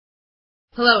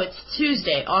Hello, it's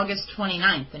Tuesday, August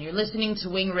 29th, and you're listening to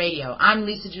Wing Radio. I'm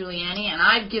Lisa Guilliani, and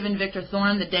I've given Victor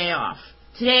Thorne the day off.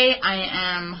 Today, I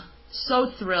am so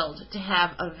thrilled to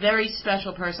have a very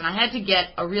special person. I had to get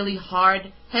a really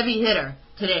hard, heavy hitter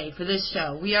today for this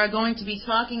show. We are going to be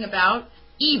talking about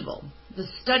evil, the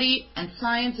study and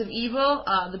science of evil.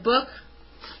 The book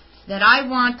that I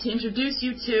want to introduce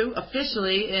you to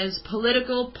officially is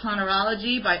Political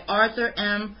Ponerology by Arthur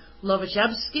M.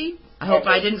 Lovachevsky. I hope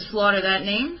I didn't slaughter that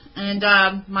name. And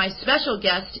my special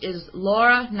guest is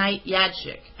Laura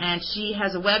Knight-Jadczyk. And she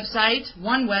has a website,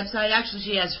 actually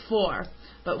she has four.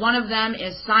 But one of them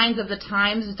is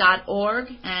signsofthetimes.org.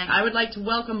 And I would like to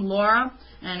welcome Laura.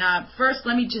 And first,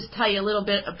 let me just tell you a little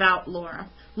bit about Laura.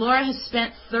 Laura has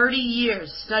spent 30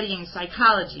 years studying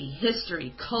psychology,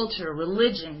 history, culture,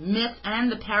 religion, myth,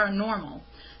 and the paranormal.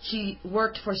 She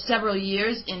worked for several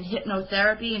years in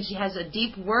hypnotherapy, and she has a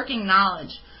deep working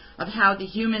knowledge of how the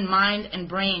human mind and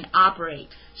brain operate.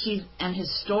 She's an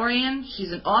historian.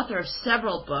 She's an author of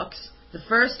several books. The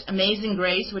first, Amazing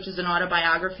Grace, which is an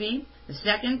autobiography. The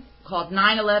second, called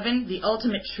 9/11, The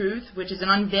Ultimate Truth, which is an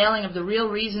unveiling of the real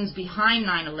reasons behind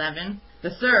 9/11.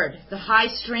 The third, The High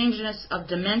Strangeness of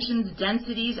Dimensions,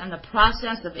 Densities, and the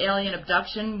Process of Alien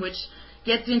Abduction, which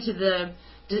gets into the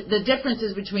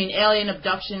differences between alien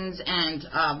abductions and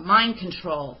mind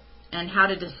control, and how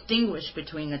to distinguish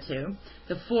between the two.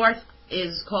 The fourth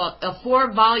is called a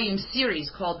 4-volume series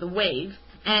called The Wave.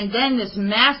 And then this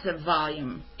massive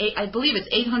volume, I believe it's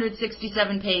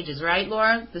 867 pages, right,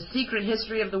 Laura? The Secret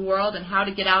History of the World and How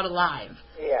to Get Out Alive.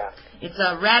 Yeah. It's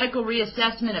a radical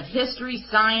reassessment of history,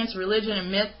 science, religion,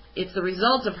 and myth. It's the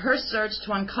result of her search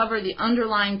to uncover the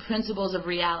underlying principles of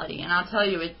reality. And I'll tell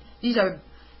you,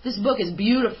 this book is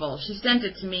beautiful. She sent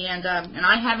it to me, and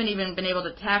I haven't even been able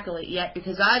to tackle it yet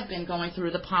because I've been going through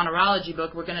the Ponerology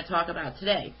book we're going to talk about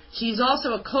today. She's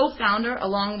also a co-founder,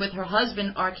 along with her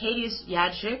husband, Arkadiusz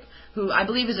Jadczyk, who I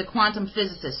believe is a quantum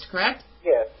physicist, correct?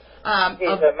 Yes. He's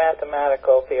a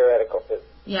mathematical, theoretical physicist.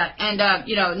 Yeah, and,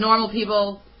 normal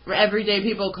people, everyday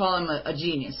people call him a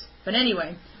genius. But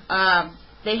anyway,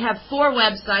 they have 4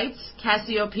 websites,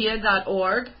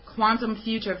 Cassiopeia.org, Quantum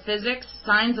Future Physics,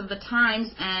 Signs of the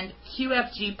Times, and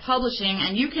QFG Publishing.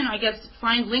 And you can, I guess,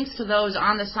 find links to those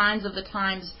on the Signs of the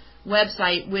Times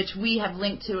website, which we have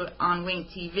linked to on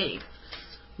WingTV.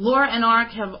 Laura and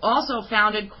Ark have also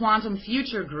founded Quantum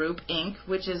Future Group, Inc.,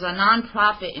 which is a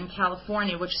nonprofit in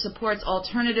California which supports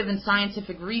alternative and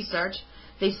scientific research.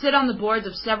 They sit on the boards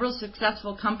of several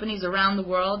successful companies around the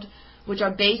world, which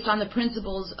are based on the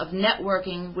principles of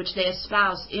networking, which they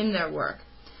espouse in their work.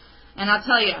 And I'll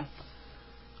tell you,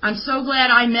 I'm so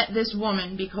glad I met this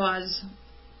woman because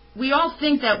we all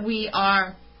think that we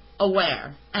are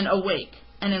aware and awake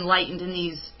and enlightened in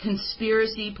these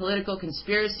political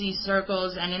conspiracy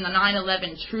circles and in the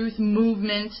 9/11 truth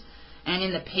movement and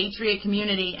in the patriot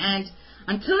community. And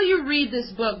until you read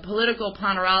this book, Political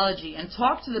Ponerology, and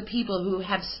talk to the people who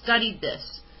have studied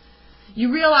this, you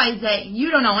realize that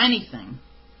you don't know anything.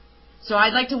 So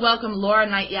I'd like to welcome Laura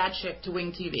Knight-Jadczyk to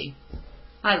WingTV.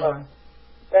 Hi, Laura.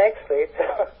 Thanks,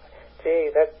 Lisa. Gee,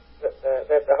 that's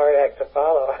a hard act to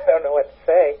follow. I don't know what to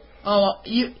say. Oh,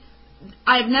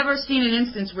 I've never seen an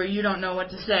instance where you don't know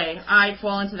what to say. I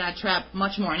fall into that trap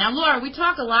much more. Now, Laura, we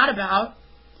talk a lot about,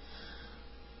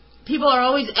 people are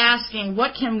always asking,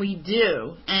 what can we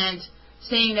do? And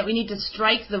saying that we need to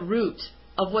strike the root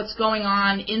of what's going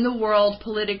on in the world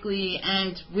politically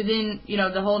and within,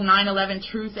 the whole 9/11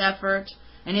 truth effort,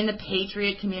 and in the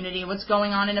patriot community, what's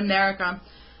going on in America.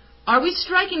 Are we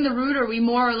striking the root, or are we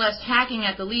more or less hacking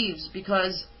at the leaves?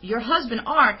 Because your husband,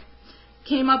 Ark,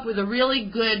 came up with a really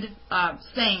good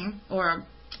thing, or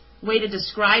way to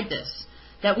describe this,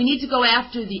 that we need to go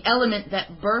after the element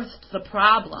that birthed the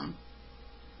problem.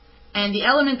 And the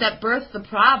element that birthed the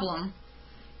problem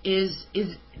is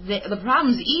the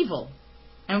problem's evil.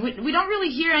 And we don't really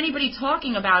hear anybody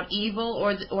talking about evil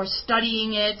or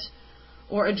studying it,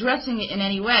 or addressing it in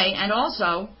any way, and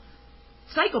also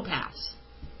psychopaths,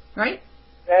 right?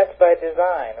 That's by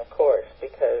design, of course,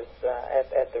 because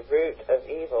at the root of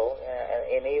evil,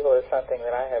 and evil is something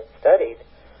that I have studied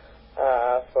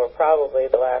for probably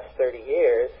the last 30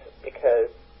 years, because,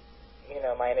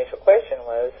 my initial question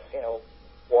was,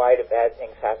 why do bad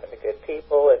things happen to good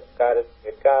people? If God is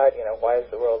a good God, why is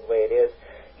the world the way it is?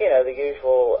 The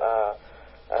usual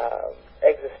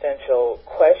existential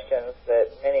questions that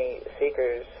many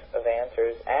seekers of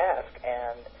answers ask,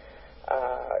 and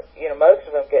most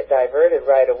of them get diverted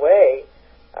right away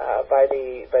by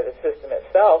the system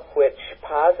itself, which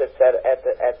posits at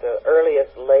the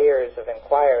earliest layers of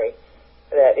inquiry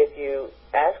that if you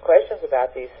ask questions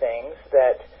about these things,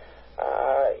 that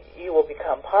you will become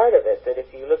become part of it, that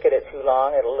if you look at it too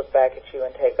long, it'll look back at you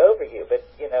and take over you. But,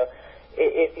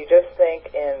 if you just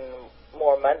think in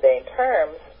more mundane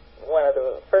terms, one of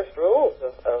the first rules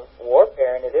of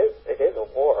warfare, and it is a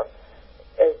war,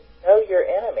 is know your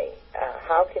enemy.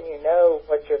 How can you know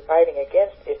what you're fighting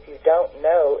against if you don't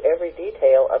know every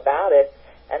detail about it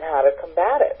and how to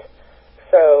combat it?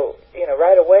 So,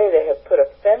 right away they have put a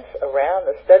fence around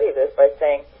the study of this by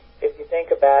saying, if you think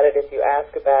about it, if you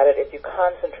ask about it, if you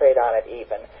concentrate on it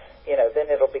even, then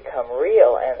it'll become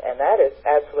real. And that is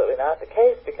absolutely not the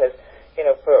case, because,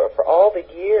 for all the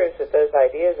years that those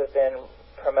ideas have been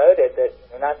promoted, that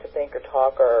not to think or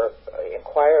talk or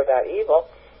inquire about evil,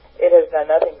 it has done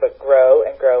nothing but grow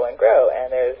and grow and grow. And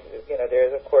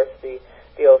there's of course the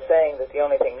old saying that the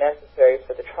only thing necessary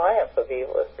for the triumph of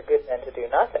evil is for good men to do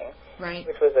nothing, right,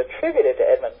 which was attributed to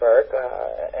Edmund Burke,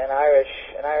 an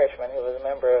Irishman who was a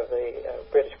member of the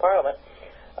British Parliament.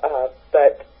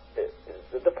 But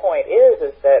the point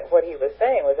is that what he was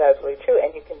saying was absolutely true,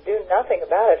 and you can do nothing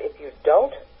about it if you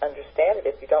don't understand it,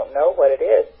 if you don't know what it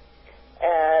is.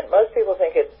 And most people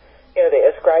think it's, they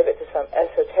ascribe it to some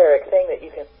esoteric thing that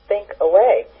you can think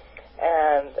away.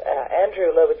 And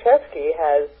Andrew Lobachevsky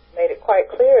has made it quite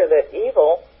clear that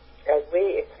evil, as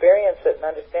we experience it and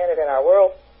understand it in our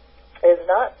world, is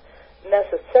not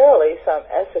necessarily some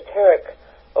esoteric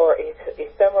or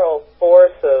ephemeral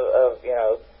force of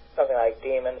something like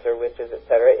demons or witches,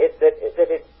 etc. That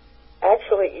it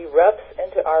actually erupts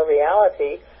into our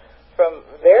reality from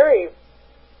very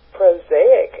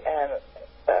prosaic and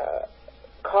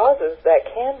causes that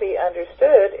can be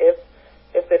understood if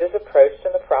it is approached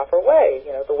in the proper way,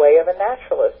 the way of a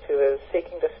naturalist who is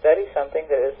seeking to study something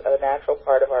that is a natural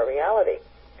part of our reality.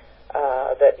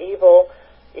 That evil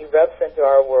erupts into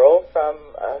our world from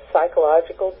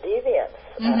psychological deviance.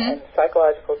 And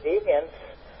psychological deviance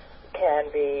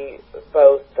can be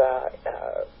both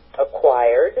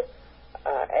acquired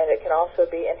and it can also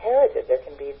be inherited. There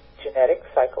can be genetic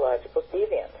psychological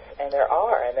deviance. And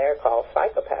they're called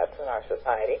psychopaths in our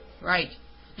society. Right.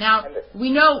 Now,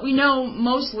 we know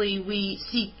mostly we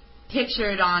see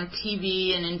pictured on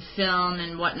TV and in film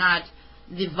and whatnot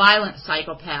the violent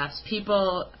psychopaths.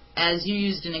 People, as you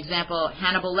used an example,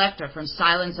 Hannibal Lecter from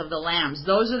Silence of the Lambs.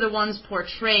 Those are the ones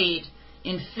portrayed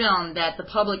in film that the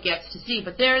public gets to see.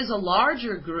 But there is a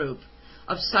larger group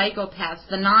of psychopaths,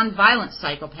 the non-violent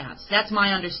psychopaths. That's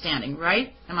my understanding,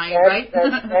 right? Am I right?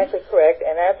 That's exactly correct,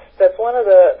 and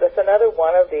that's another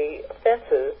one of the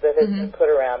fences that has been put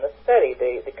around the study,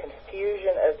 the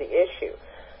confusion of the issue,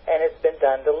 and it's been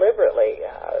done deliberately.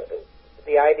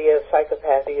 The idea of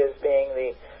psychopathy as being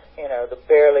the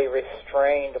barely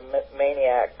restrained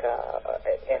maniac,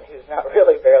 and who's not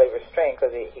really barely restrained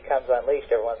because he comes unleashed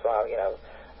every once in a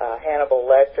while. Hannibal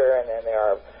Lecter, and then there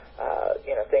are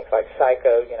things like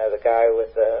Psycho, the guy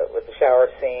with the shower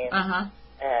scene,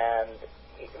 and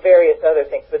various other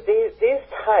things. But these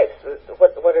types,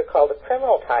 what are called the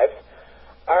criminal types,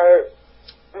 are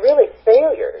really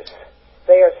failures.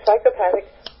 They are psychopathic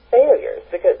failures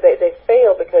because they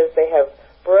fail because they have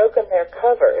broken their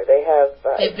cover.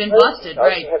 They've been busted,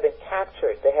 right? They have been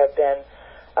captured. They have been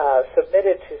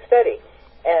submitted to study.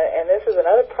 And this is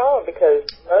another problem because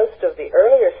most of the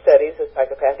earlier studies of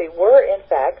psychopathy were, in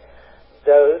fact,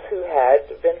 those who had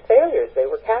been failures. They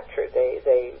were captured.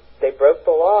 They broke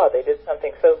the law. They did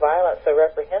something so violent, so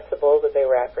reprehensible that they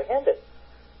were apprehended.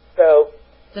 So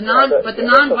the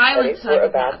non-violent psychopaths were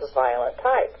about the violent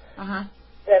type.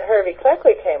 Then Hervey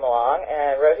Cleckley came along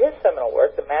and wrote his seminal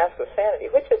work, The Mask of Sanity,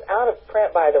 which is out of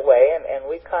print, by the way, and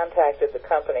we contacted the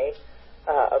company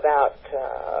about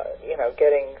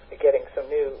getting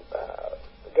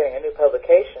a new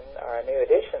publication or a new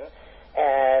edition,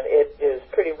 and it is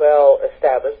pretty well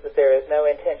established that there is no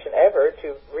intention ever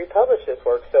to republish this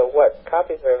work. So what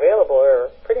copies are available are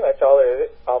pretty much all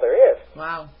there is.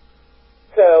 Wow.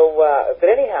 So, but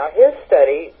anyhow, his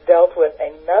study dealt with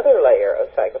another layer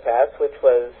of psychopaths, which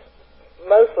was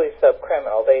mostly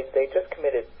subcriminal. They just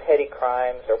committed petty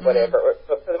crimes or whatever.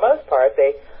 But for the most part,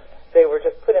 they were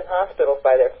just put in hospitals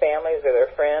by their families or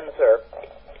their friends or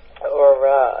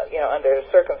under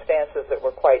circumstances that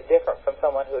were quite different from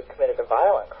someone who had committed a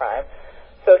violent crime.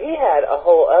 So he had a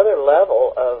whole other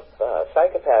level of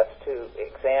psychopaths to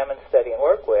examine, study, and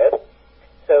work with.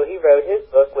 So he wrote his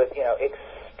book with,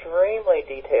 extremely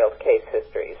detailed case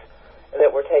histories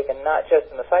that were taken not just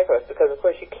in the psychopaths, because of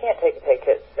course you can't take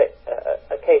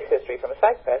a case history from a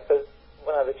psychopath, because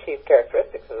one of the chief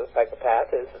characteristics of a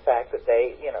psychopath is the fact that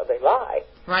they lie.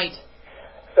 Right.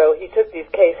 So he took these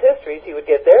case histories, he would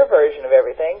get their version of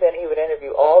everything, then he would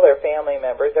interview all their family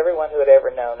members, everyone who had ever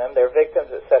known them, their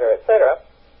victims, et cetera,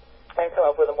 and come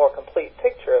up with a more complete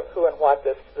picture of who and what what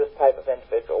this type of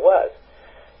individual was.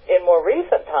 In more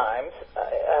recent times,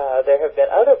 there have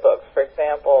been other books. For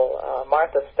example,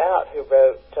 Martha Stout, who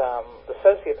wrote The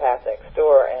Sociopath Next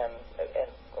Door, and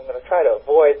I'm going to try to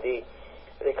avoid the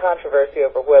controversy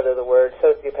over whether the word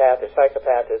sociopath or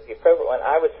psychopath is the appropriate one.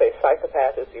 I would say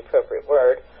psychopath is the appropriate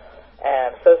word,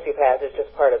 and sociopath is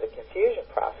just part of the confusion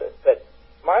process. But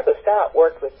Martha Stout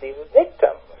worked with these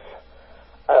victims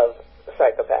of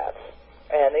psychopaths,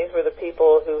 and these were the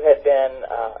people who had been,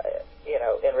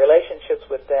 in relationships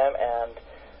with them and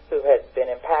who had been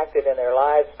impacted in their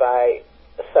lives by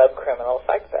sub-criminal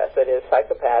psychopaths. That is,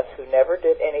 psychopaths who never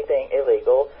did anything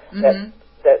illegal,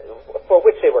 that for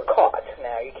which they were caught.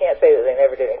 Now, you can't say that they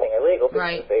never did anything illegal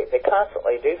because they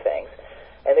constantly do things,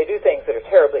 and they do things that are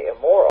terribly immoral.